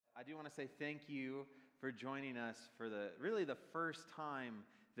I do want to say thank you for joining us for really the first time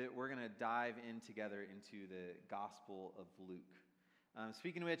that we're going to dive in together into the Gospel of Luke.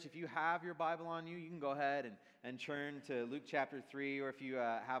 Speaking of which, if you have your Bible on you, you can go ahead and turn to Luke chapter 3, or if you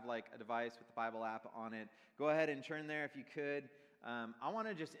have like a device with the Bible app on it, go ahead and turn there if you could. I want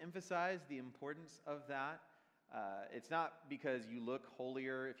to just emphasize the importance of that. It's not because you look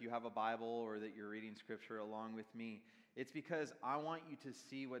holier if you have a Bible or that you're reading Scripture along with me. It's because I want you to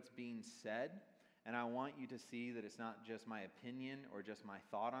see what's being said, and I want you to see that it's not just my opinion or just my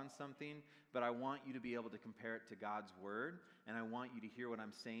thought on something, but I want you to be able to compare it to God's Word, and I want you to hear what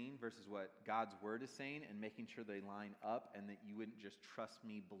I'm saying versus what God's Word is saying, and making sure they line up and that you wouldn't just trust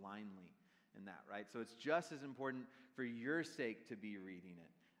me blindly in that, right? So it's just as important for your sake to be reading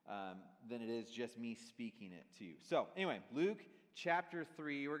it than it is just me speaking it to you. So anyway, Luke chapter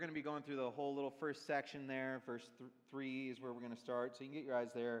 3, we're going to be going through the whole little first section there. Verse 3 is where we're going to start, so you can get your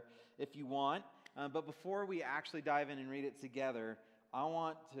eyes there if you want. But before we actually dive in and read it together, I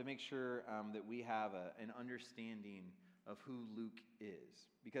want to make sure that we have an understanding of who Luke is.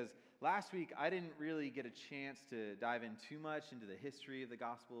 Because last week, I didn't really get a chance to dive in too much into the history of the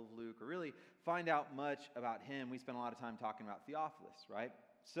Gospel of Luke, or really find out much about him. We spent a lot of time talking about Theophilus, right?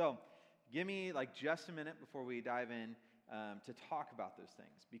 So give me like just a minute before we dive in to talk about those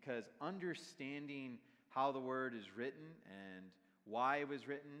things. Because understanding how the Word is written and why it was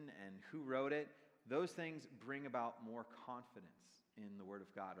written and who wrote it, those things bring about more confidence in the Word of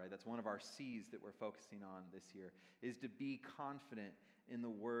God, right? That's one of our C's that we're focusing on this year, is to be confident in the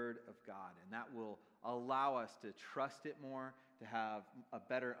Word of God. And that will allow us to trust it more, to have a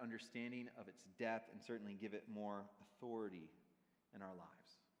better understanding of its depth, and certainly give it more authority in our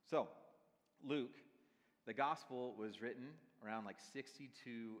lives. So, Luke, the Gospel was written around like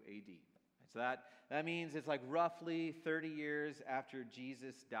 62 AD. So that means it's like roughly 30 years after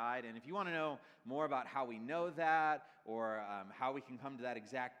Jesus died. And if you want to know more about how we know that, or how we can come to that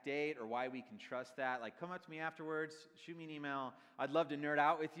exact date, or why we can trust that, like come up to me afterwards, shoot me an email. I'd love to nerd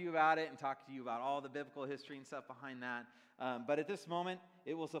out with you about it and talk to you about all the biblical history and stuff behind that. But at this moment,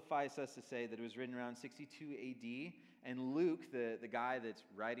 it will suffice us to say that it was written around 62 AD. And Luke, the guy that's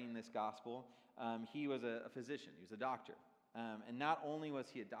writing this gospel, he was a physician. He was a doctor. And not only was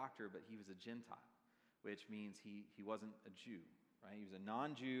he a doctor, but he was a Gentile, which means he wasn't a Jew, right? He was a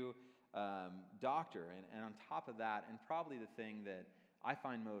non-Jew doctor. And on top of that, and probably the thing that I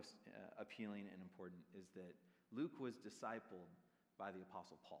find most appealing and important, is that Luke was discipled by the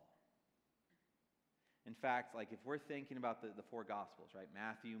Apostle Paul. In fact, like if we're thinking about the four Gospels, right?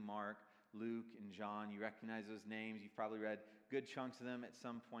 Matthew, Mark, Luke, and John, you recognize those names. You've probably read good chunks of them at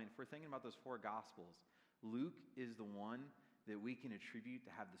some point. If we're thinking about those four Gospels, Luke is the one that we can attribute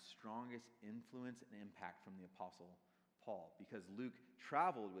to have the strongest influence and impact from the Apostle Paul, because Luke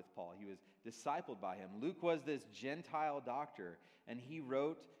traveled with Paul. He was discipled by him. Luke was this Gentile doctor, and he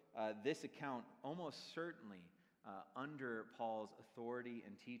wrote this account almost certainly under Paul's authority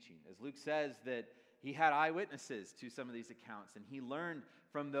and teaching. As Luke says that he had eyewitnesses to some of these accounts, and he learned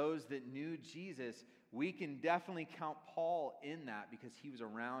from those that knew Jesus. We can definitely count Paul in that, because he was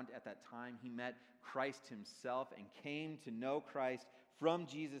around at that time. He met Christ himself and came to know Christ from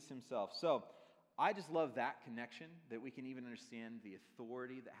Jesus himself. So I just love that connection, that we can even understand the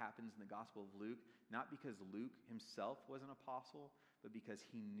authority that happens in the Gospel of Luke, not because Luke himself was an apostle, but because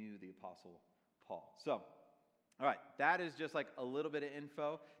he knew the Apostle Paul. So, all right, that is just like a little bit of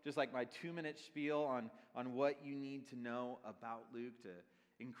info, just like my 2-minute spiel on what you need to know about Luke to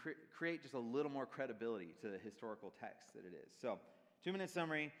create just a little more credibility to the historical text that it is. So, 2-minute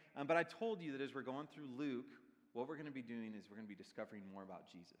summary. But I told you that as we're going through Luke, what we're going to be doing is we're going to be discovering more about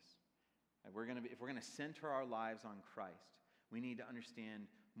Jesus. And if we're going to center our lives on Christ, we need to understand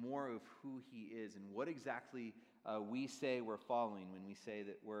more of who he is and what exactly we say we're following when we say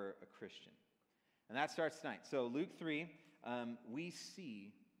that we're a Christian. And that starts tonight. So Luke 3, we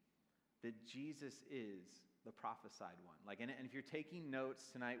see that Jesus is the prophesied one. And if you're taking notes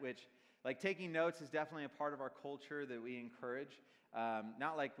tonight, which taking notes is definitely a part of our culture that we encourage.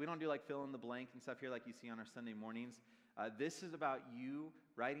 Not like we don't do like fill in the blank and stuff here like you see on our Sunday mornings. This is about you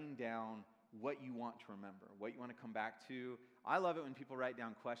writing down what you want to remember, what you want to come back to. I love it when people write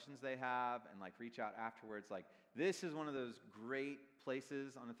down questions they have and reach out afterwards. This is one of those great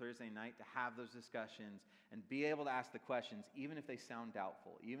places on a Thursday night to have those discussions and be able to ask the questions, even if they sound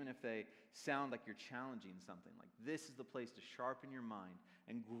doubtful, even if they sound like you're challenging something. This is the place to sharpen your mind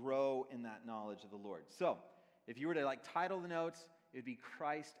and grow in that knowledge of the Lord. So, if you were to title the notes, it would be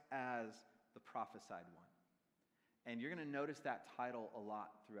Christ as the Prophesied One. And you're going to notice that title a lot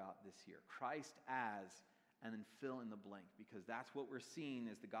throughout this year. Christ as and then fill in the blank, because that's what we're seeing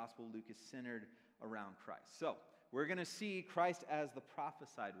as the Gospel of Luke is centered around Christ. So we're going to see Christ as the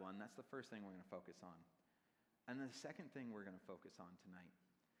prophesied one. That's the first thing we're going to focus on. And then the second thing we're going to focus on tonight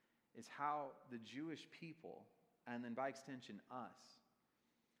is how the Jewish people, and then by extension us,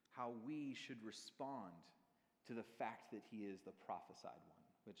 how we should respond to the fact that he is the prophesied one,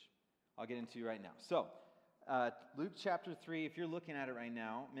 which I'll get into right now. So, Luke chapter 3, if you're looking at it right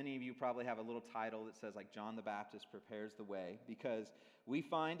now, many of you probably have a little title that says like John the Baptist prepares the way, because we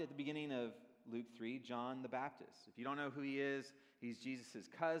find at the beginning of Luke 3, John the Baptist. If you don't know who he is, he's Jesus'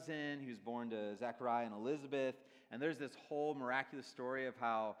 cousin. He was born to Zechariah and Elizabeth. And there's this whole miraculous story of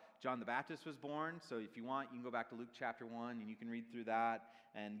how John the Baptist was born. So if you want, you can go back to Luke chapter 1 and you can read through that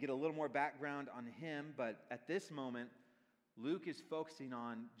and get a little more background on him. But at this moment, Luke is focusing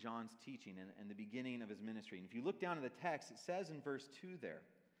on John's teaching and the beginning of his ministry. And if you look down in the text, it says in verse 2 there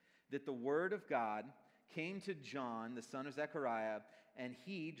that the word of God came to John, the son of Zechariah, and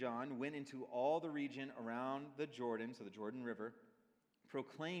he, John, went into all the region around the Jordan, so the Jordan River,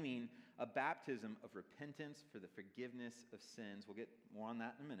 proclaiming a baptism of repentance for the forgiveness of sins. We'll get more on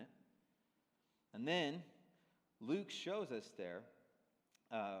that in a minute. And then Luke shows us there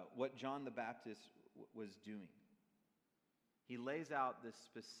what John the Baptist was doing. He lays out this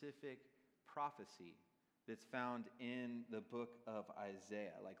specific prophecy that's found in the book of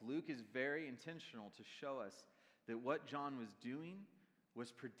Isaiah. Like, Luke is very intentional to show us that what John was doing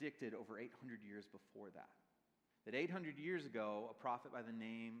was predicted over 800 years before that. That 800 years ago, a prophet by the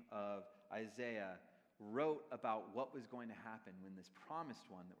name of Isaiah wrote about what was going to happen when this promised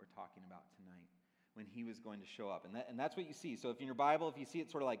one that we're talking about tonight, when he was going to show up. And that's what you see. So if in your Bible, if you see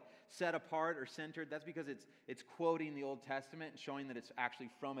it sort of like set apart or centered, that's because it's quoting the Old Testament and showing that it's actually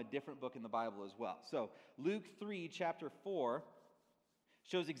from a different book in the Bible as well. So Luke 3, chapter 4,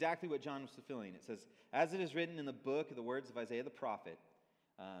 shows exactly what John was fulfilling. It says, as it is written in the book of the words of Isaiah the prophet,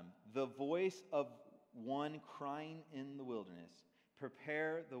 the voice of one crying in the wilderness,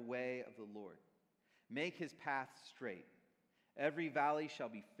 prepare the way of the Lord. Make his path straight. Every valley shall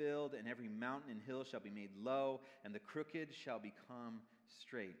be filled, and every mountain and hill shall be made low, and the crooked shall become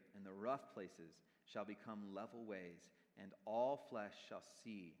straight, and the rough places shall become level ways, and all flesh shall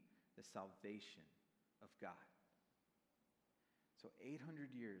see the salvation of God. So 800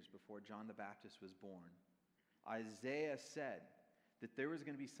 years before John the Baptist was born, Isaiah said that there was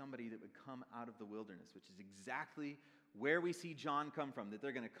going to be somebody that would come out of the wilderness, which is exactly where we see John come from, that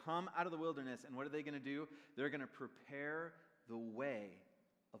they're going to come out of the wilderness, and what are they going to do? They're going to prepare the way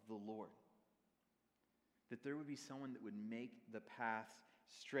of the Lord. That there would be someone that would make the paths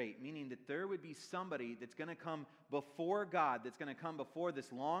straight, meaning that there would be somebody that's going to come before God, that's going to come before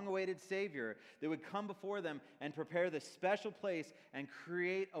this long-awaited Savior, that would come before them and prepare this special place and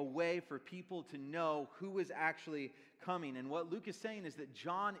create a way for people to know who was actually coming. And what Luke is saying is that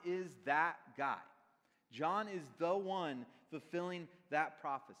John is that guy. John is the one fulfilling that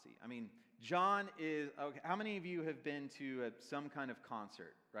prophecy. I mean, John is, okay, how many of you have been to some kind of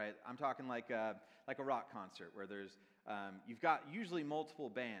concert, right? I'm talking like a rock concert where there's, you've got usually multiple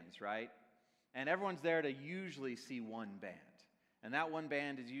bands, right? And everyone's there to usually see one band. And that one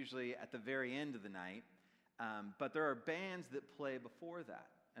band is usually at the very end of the night. But there are bands that play before that.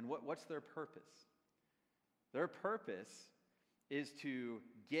 And what's their purpose? Their purpose is to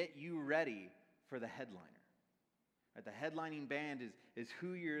get you ready for the headliner. Right? The headlining band is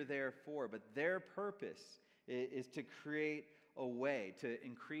who you're there for, but their purpose is to create a way, to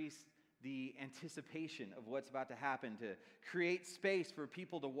increase the anticipation of what's about to happen, to create space for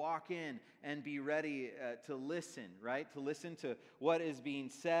people to walk in and be ready to listen, right? To listen to what is being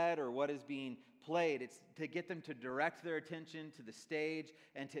said or what is being played. It's to get them to direct their attention to the stage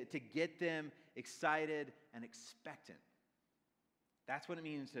and to get them excited and expectant. That's what it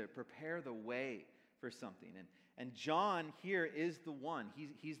means to prepare the way for something. And John here is the one.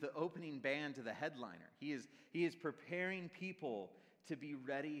 He's the opening band to the headliner. He is preparing people to be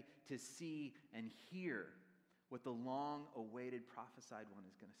ready to see and hear what the long-awaited prophesied one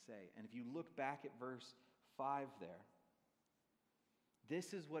is going to say. And if you look back at verse 5 there,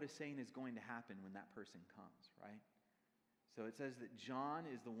 this is what is saying is going to happen when that person comes, right? So it says that John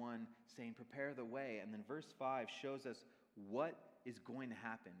is the one saying, prepare the way. And then verse 5 shows us what is going to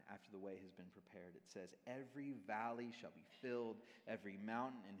happen after the way has been prepared. It says, every valley shall be filled, every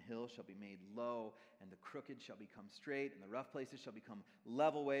mountain and hill shall be made low, and the crooked shall become straight, and the rough places shall become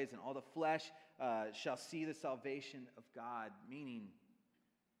level ways, and all the flesh shall see the salvation of God. Meaning,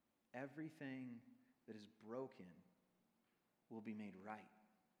 everything that is broken will be made right.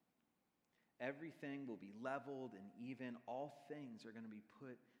 Everything will be leveled and even. All things are going to be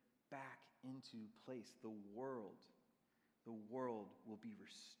put back into place. The world will be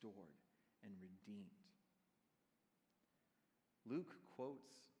restored and redeemed. Luke quotes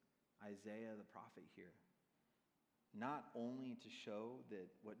Isaiah the prophet here, not only to show that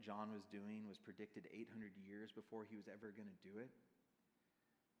what John was doing was predicted 800 years before he was ever going to do it,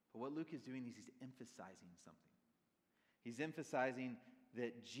 but what Luke is doing is he's emphasizing something. He's emphasizing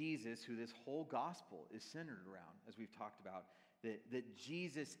that Jesus, who this whole gospel is centered around, as we've talked about, that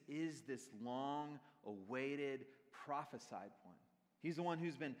Jesus is this long-awaited, prophesied one. He's the one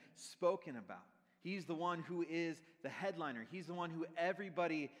who's been spoken about. He's the one who is the headliner. He's the one who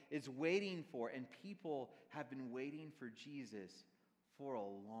everybody is waiting for, and people have been waiting for Jesus for a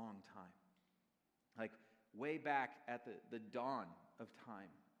long time. Like way back at the dawn of time,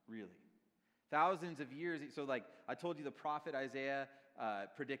 really. Thousands of years. So like I told you, the prophet Isaiah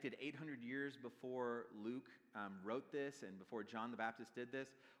predicted 800 years before Luke wrote this and before John the Baptist did this.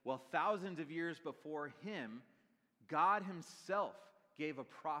 Well, thousands of years before him, God himself gave a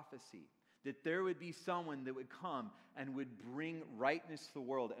prophecy that there would be someone that would come and would bring rightness to the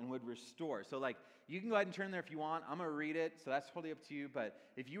world and would restore. So like, you can go ahead and turn there if you want. I'm going to read it, so that's totally up to you. But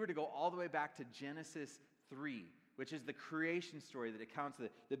if you were to go all the way back to Genesis 3, which is the creation story that accounts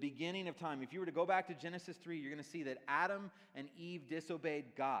the beginning of time. If you were to go back to Genesis 3, you're going to see that Adam and Eve disobeyed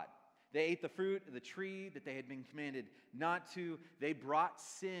God. They ate the fruit of the tree that they had been commanded not to. They brought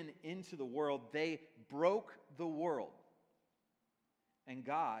sin into the world. They broke the world. And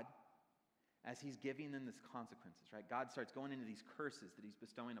God, as he's giving them these consequences, right? God starts going into these curses that he's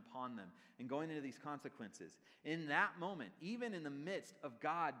bestowing upon them and going into these consequences. In that moment, even in the midst of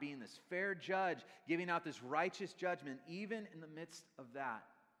God being this fair judge, giving out this righteous judgment, even in the midst of that,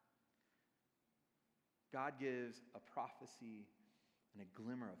 God gives a prophecy and a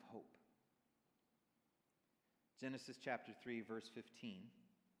glimmer of hope. Genesis chapter 3, verse 15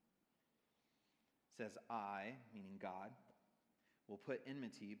 says, I, meaning God, will put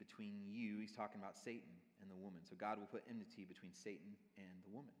enmity between you, he's talking about Satan, and the woman. So God will put enmity between Satan and the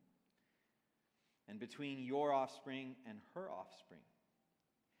woman. And between your offspring and her offspring.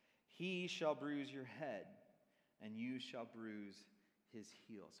 He shall bruise your head, and you shall bruise his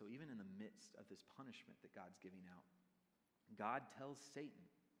heel. So even in the midst of this punishment that God's giving out, God tells Satan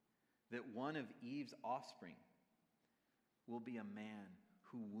that one of Eve's offspring will be a man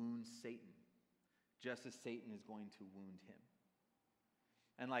who wounds Satan, just as Satan is going to wound him.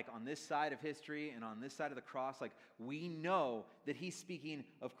 And like on this side of history and on this side of the cross, like we know that he's speaking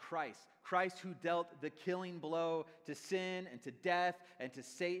of Christ. Christ who dealt the killing blow to sin and to death and to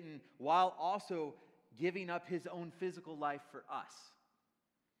Satan, while also giving up his own physical life for us.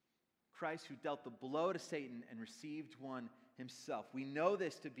 Christ who dealt the blow to Satan and received one himself. We know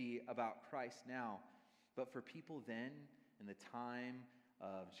this to be about Christ now, but for people then, in the time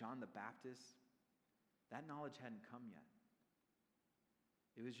of John the Baptist, that knowledge hadn't come yet.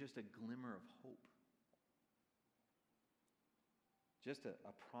 It was just a glimmer of hope. Just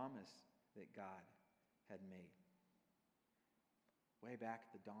a promise that God had made. Way back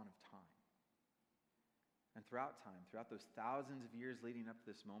at the dawn of time. And throughout time, throughout those thousands of years leading up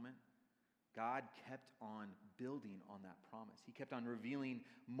to this moment, God kept on building on that promise. He kept on revealing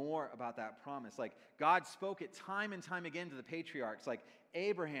more about that promise. Like God spoke it time and time again to the patriarchs. Like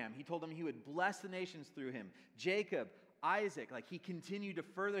Abraham, he told them he would bless the nations through him. Jacob, Isaac, like he continued to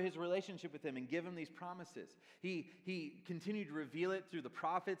further his relationship with him and give him these promises. He continued to reveal it through the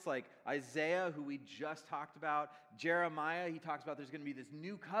prophets like Isaiah, who we just talked about. Jeremiah, he talks about there's going to be this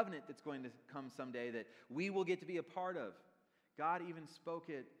new covenant that's going to come someday that we will get to be a part of. God even spoke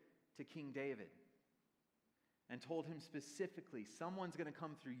it to King David and told him specifically, someone's going to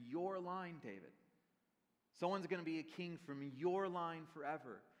come through your line, David. Someone's going to be a king from your line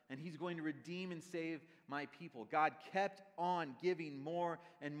forever. And he's going to redeem and save my people. God kept on giving more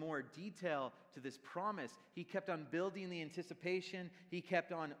and more detail to this promise. He kept on building the anticipation. He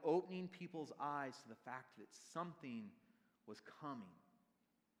kept on opening people's eyes to the fact that something was coming.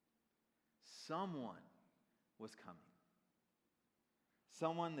 Someone was coming.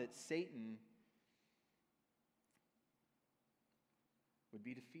 Someone that Satan would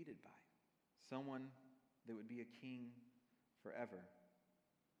be defeated by. Someone that would be a king forever.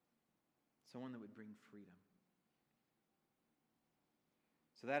 Someone that would bring freedom.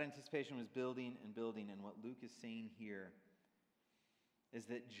 So that anticipation was building and building, and what Luke is saying here is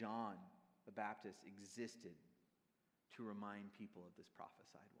that John the Baptist existed to remind people of this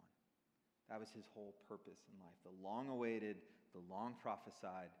prophesied one. That was his whole purpose in life. The long-awaited, the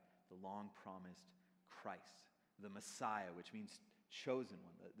long-prophesied, the long-promised Christ, the Messiah, which means chosen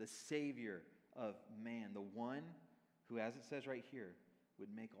one, the Savior of man, the one who, as it says right here, would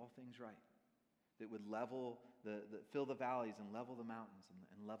make all things right. that would fill the valleys and level the mountains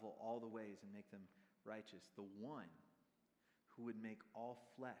and level all the ways and make them righteous. The one who would make all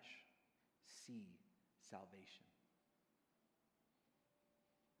flesh see salvation.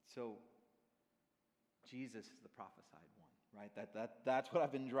 So, Jesus is the prophesied one, right? That's what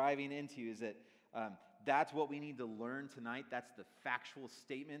I've been driving into, is that that's what we need to learn tonight. That's the factual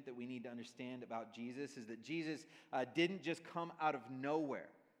statement that we need to understand about Jesus, is that Jesus didn't just come out of nowhere.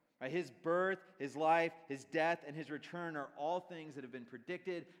 Right? His birth, his life, his death, and his return are all things that have been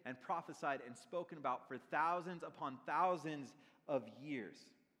predicted and prophesied and spoken about for thousands upon thousands of years.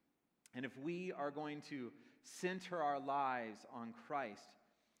 And if we are going to center our lives on Christ,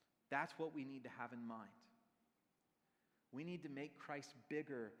 that's what we need to have in mind. We need to make Christ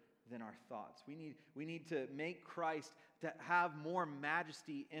bigger than our thoughts. We need to make Christ to have more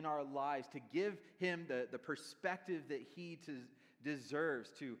majesty in our lives, to give him the perspective that he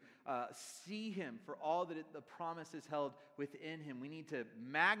deserves, to see him for all that the promise is held within him. We need to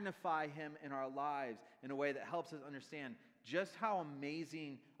magnify him in our lives in a way that helps us understand just how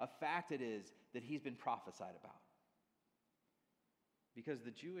amazing a fact it is that he's been prophesied about. Because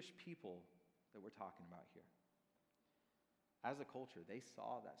the Jewish people that we're talking about here, as a culture, they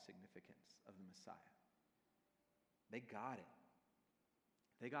saw that significance of the Messiah. They got it.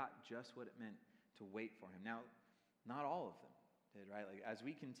 They got just what it meant to wait for him. Now, not all of them did, right? Like, as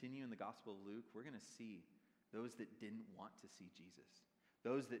we continue in the Gospel of Luke, we're going to see those that didn't want to see Jesus,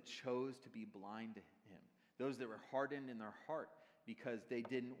 those that chose to be blind to him, those that were hardened in their heart because they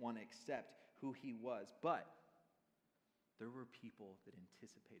didn't want to accept who he was. But there were people that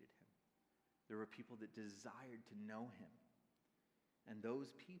anticipated him. There were people that desired to know him. And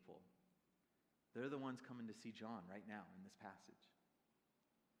those people, they're the ones coming to see John right now in this passage.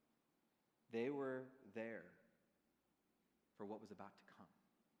 They were there for what was about to come.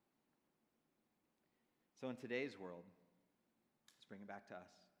 So in today's world, let's bring it back to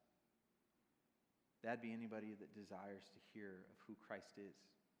us. That'd be anybody that desires to hear of who Christ is,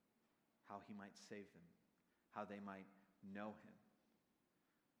 how he might save them, how they might know him.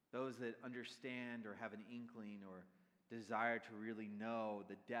 Those that understand or have an inkling or desire to really know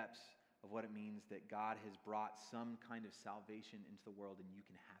the depths of what it means that God has brought some kind of salvation into the world and you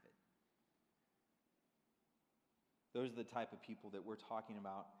can have it. Those are the type of people that we're talking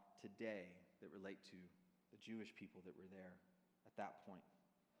about today that relate to the Jewish people that were there at that point.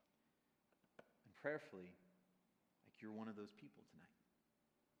 And prayerfully, like, you're one of those people tonight.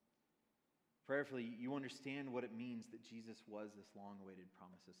 Prayerfully, you understand what it means that Jesus was this long-awaited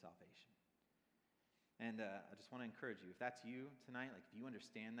promise of salvation. And I just want to encourage you, if that's you tonight, like if you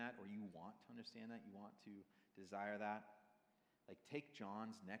understand that or you want to understand that, you want to desire that, like take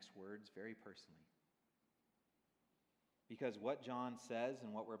John's next words very personally. Because what John says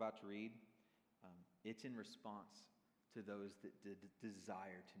and what we're about to read, it's in response to those that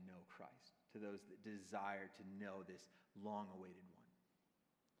desire to know Christ, to those that desire to know this long-awaited one.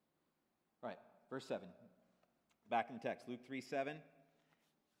 All right, verse 7. Back in the text, Luke 3:7.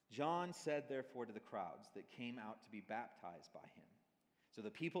 John said, therefore, to the crowds that came out to be baptized by him. So the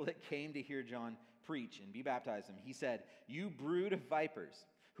people that came to hear John preach and be baptized him, he said, "You brood of vipers,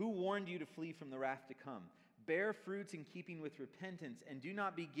 who warned you to flee from the wrath to come? Bear fruits in keeping with repentance, and do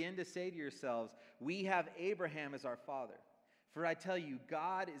not begin to say to yourselves, 'We have Abraham as our father.' For I tell you,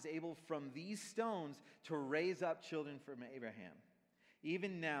 God is able from these stones to raise up children from Abraham.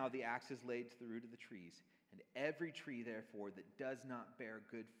 Even now the axe is laid to the root of the trees. And every tree, therefore, that does not bear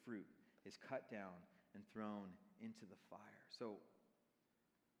good fruit is cut down and thrown into the fire." So,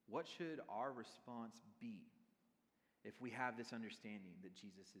 what should our response be if we have this understanding that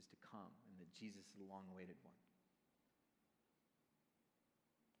Jesus is to come and that Jesus is the long-awaited one?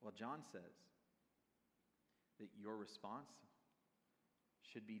 Well, John says that your response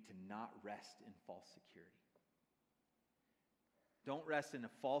should be to not rest in false security. Don't rest in a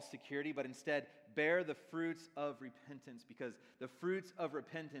false security, but instead bear the fruits of repentance, because the fruits of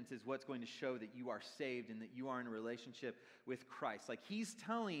repentance is what's going to show that you are saved and that you are in a relationship with Christ. Like, he's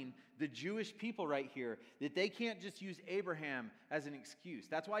telling the Jewish people right here that they can't just use Abraham as an excuse.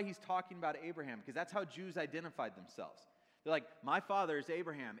 That's why he's talking about Abraham, because that's how Jews identified themselves. They're like, my father is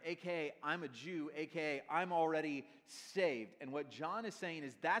Abraham, a.k.a. I'm a Jew, a.k.a. I'm already saved. And what John is saying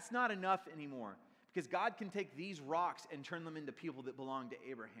is that's not enough anymore. Because God can take these rocks and turn them into people that belong to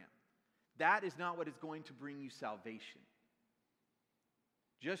Abraham. That is not what is going to bring you salvation.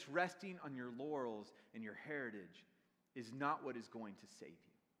 Just resting on your laurels and your heritage is not what is going to save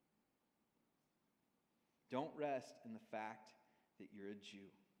you. Don't rest in the fact that you're a Jew.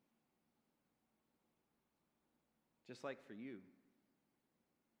 Just like for you,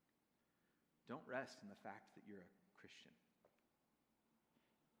 Don't rest in the fact that you're a Christian,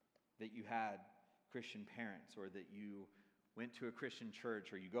 that you had Christian parents, or that you went to a Christian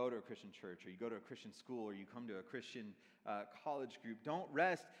church, or you go to a Christian church, or you go to a Christian school, or you come to a Christian college group. Don't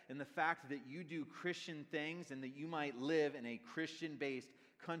rest in the fact that you do Christian things and that you might live in a Christian-based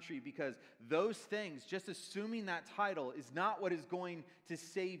country, because those things, just assuming that title, is not what is going to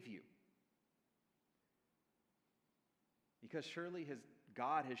save you. Because surely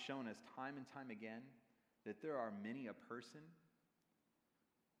God has shown us time and time again that there are many a person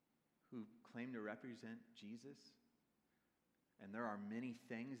who claim to represent Jesus, and there are many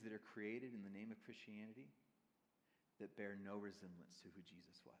things that are created in the name of Christianity that bear no resemblance to who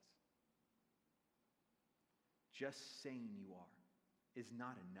Jesus was. Just saying you are is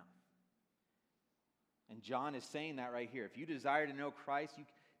not enough. And John is saying that right here. If you desire to know Christ,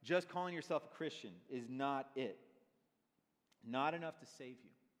 just calling yourself a Christian is not it. Not enough to save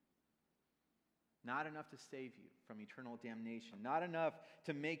you. Not enough to save you from eternal damnation. Not enough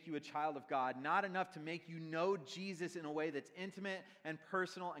to make you a child of God. Not enough to make you know Jesus in a way that's intimate and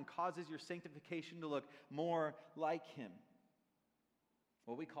personal and causes your sanctification to look more like Him.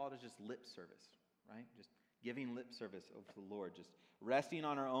 What we call it is just lip service, right? Just giving lip service over the Lord. Just resting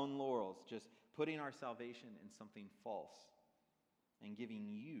on our own laurels. Just putting our salvation in something false. And giving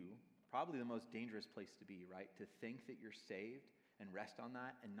you probably the most dangerous place to be, right? To think that you're saved and rest on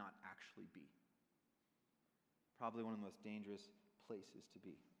that and not actually be. Probably one of the most dangerous places to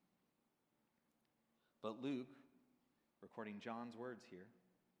be. But Luke, recording John's words here,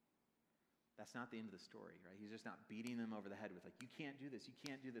 that's not the end of the story, right? He's just not beating them over the head with, like, you can't do this, you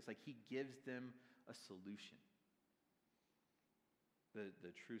can't do this. Like, he gives them a solution.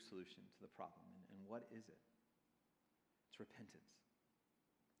 The true solution to the problem. And what is it? It's repentance.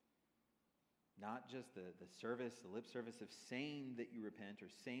 Not just the service, the lip service of saying that you repent or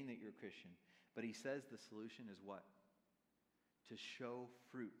saying that you're a Christian, but he says the solution is what? To show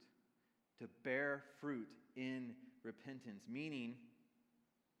fruit, to bear fruit in repentance, meaning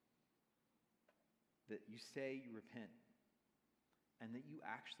that you say you repent and that you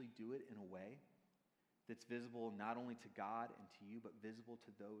actually do it in a way that's visible not only to God and to you, but visible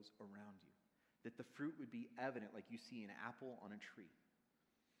to those around you. That the fruit would be evident like you see an apple on a tree.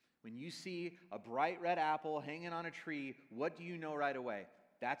 When you see a bright red apple hanging on a tree, what do you know right away?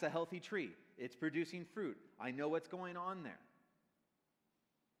 That's a healthy tree. It's producing fruit. I know what's going on there.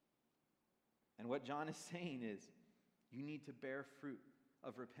 And what John is saying is, you need to bear fruit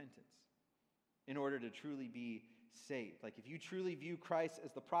of repentance in order to truly be saved. Like, if you truly view Christ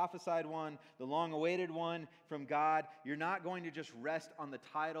as the prophesied one, the long-awaited one from God, you're not going to just rest on the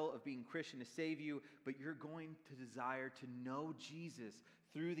title of being Christian to save you, but you're going to desire to know Jesus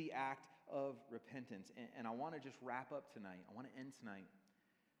through the act of repentance. And I want to just wrap up tonight. I want to end tonight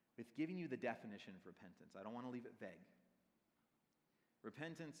with giving you the definition of repentance. I don't want to leave it vague.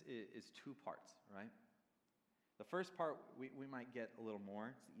 Repentance is two parts, right? The first part, we might get a little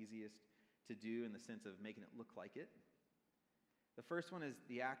more. It's the easiest to do in the sense of making it look like it. The first one is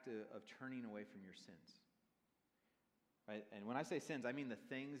the act of turning away from your sins. Right? And when I say sins, I mean the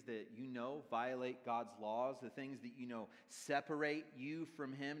things that you know violate God's laws, the things that you know separate you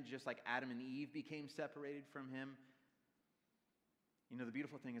from Him, just like Adam and Eve became separated from Him. You know, the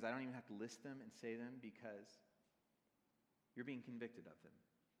beautiful thing is I don't even have to list them and say them because you're being convicted of them.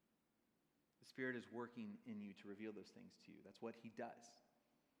 The Spirit is working in you to reveal those things to you. That's what He does.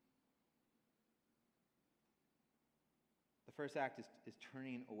 The first act is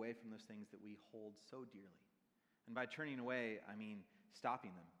turning away from those things that we hold so dearly. And by turning away, I mean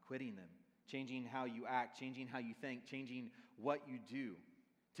stopping them, quitting them, changing how you act, changing how you think, changing what you do,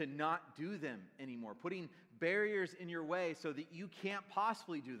 to not do them anymore, putting barriers in your way so that you can't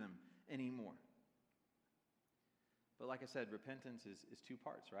possibly do them anymore. But like I said, repentance is two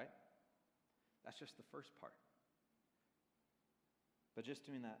parts, right? That's just the first part. But just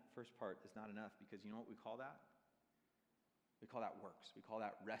doing that first part is not enough, because you know what we call that? We call that works. We call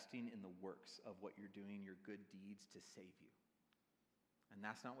that resting in the works of what you're doing, your good deeds to save you. And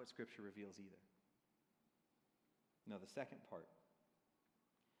that's not what Scripture reveals either. No, the second part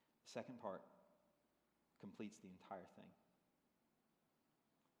completes the entire thing.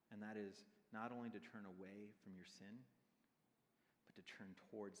 And that is not only to turn away from your sin, but to turn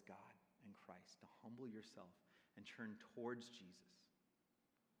towards God and Christ, to humble yourself and turn towards Jesus.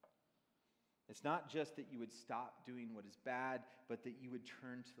 It's not just that you would stop doing what is bad, but that you would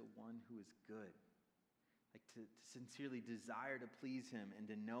turn to the one who is good. Like to sincerely desire to please Him and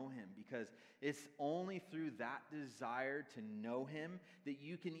to know Him, because it's only through that desire to know Him that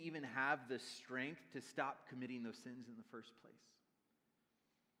you can even have the strength to stop committing those sins in the first place.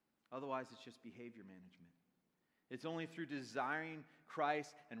 Otherwise, it's just behavior management. It's only through desiring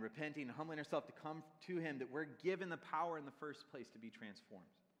Christ and repenting and humbling ourselves to come to Him that we're given the power in the first place to be transformed.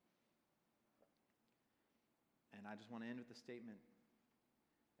 And I just want to end with the statement,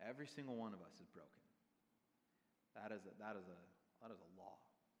 every single one of us is broken. That is a law.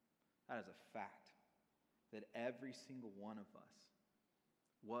 That is a fact. That every single one of us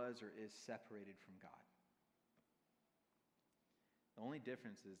was or is separated from God. The only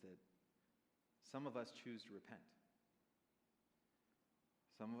difference is that some of us choose to repent.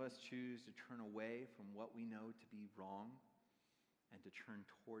 Some of us choose to turn away from what we know to be wrong and to turn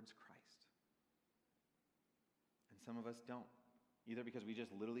towards Christ. And some of us don't, either because we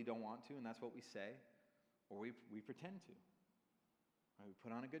just literally don't want to, and that's what we say, or we pretend to. Right? We put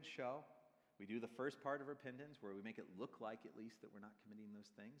on a good show. We do the first part of repentance where we make it look like at least that we're not committing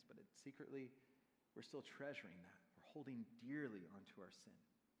those things, but secretly we're still treasuring that. We're holding dearly onto our sin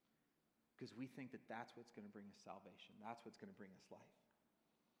because we think that that's what's going to bring us salvation. That's what's going to bring us life.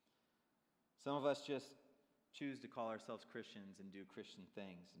 Some of us just choose to call ourselves Christians and do Christian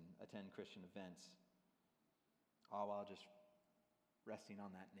things and attend Christian events, all while just resting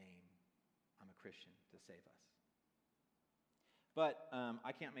on that name, I'm a Christian, to save us. But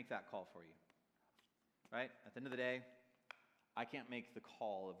I can't make that call for you, right? At the end of the day, I can't make the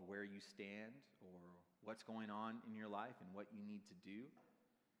call of where you stand or what's going on in your life and what you need to do.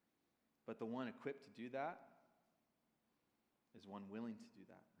 But the one equipped to do that is one willing to do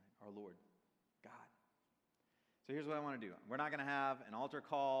that, right? Our Lord, God. So here's what I want to do. We're not going to have an altar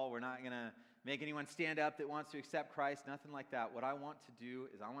call. We're not going to make anyone stand up that wants to accept Christ, nothing like that. What I want to do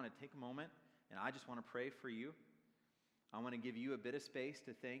is I want to take a moment and I just want to pray for you. I want to give you a bit of space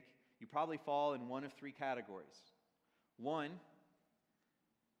to think. You probably fall in one of three categories. One,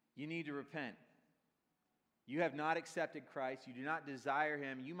 you need to repent. You have not accepted Christ. You do not desire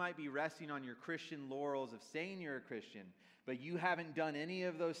Him. You might be resting on your Christian laurels of saying you're a Christian, but you haven't done any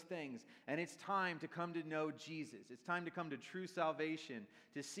of those things. And it's time to come to know Jesus. It's time to come to true salvation,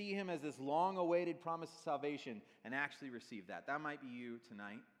 to see Him as this long-awaited promise of salvation and actually receive that. That might be you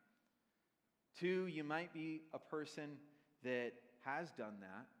tonight. Two, you might be a person that has done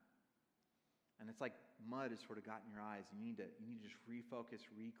that, and it's like mud has sort of gotten your eyes. You need to just refocus,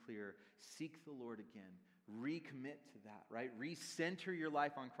 re-clear, seek the Lord again, recommit to that, right? Recenter your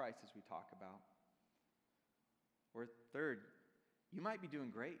life on Christ as we talk about. Or third, you might be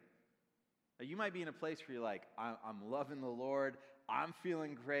doing great. You might be in a place where you're like, I'm loving the Lord. I'm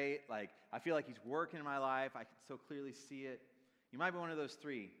feeling great. Like, I feel like He's working in my life. I can so clearly see it. You might be one of those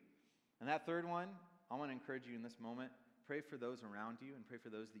three. And that third one, I want to encourage you in this moment, pray for those around you and pray for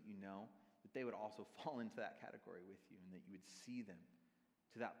those that you know, that they would also fall into that category with you and that you would see them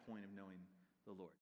to that point of knowing the Lord.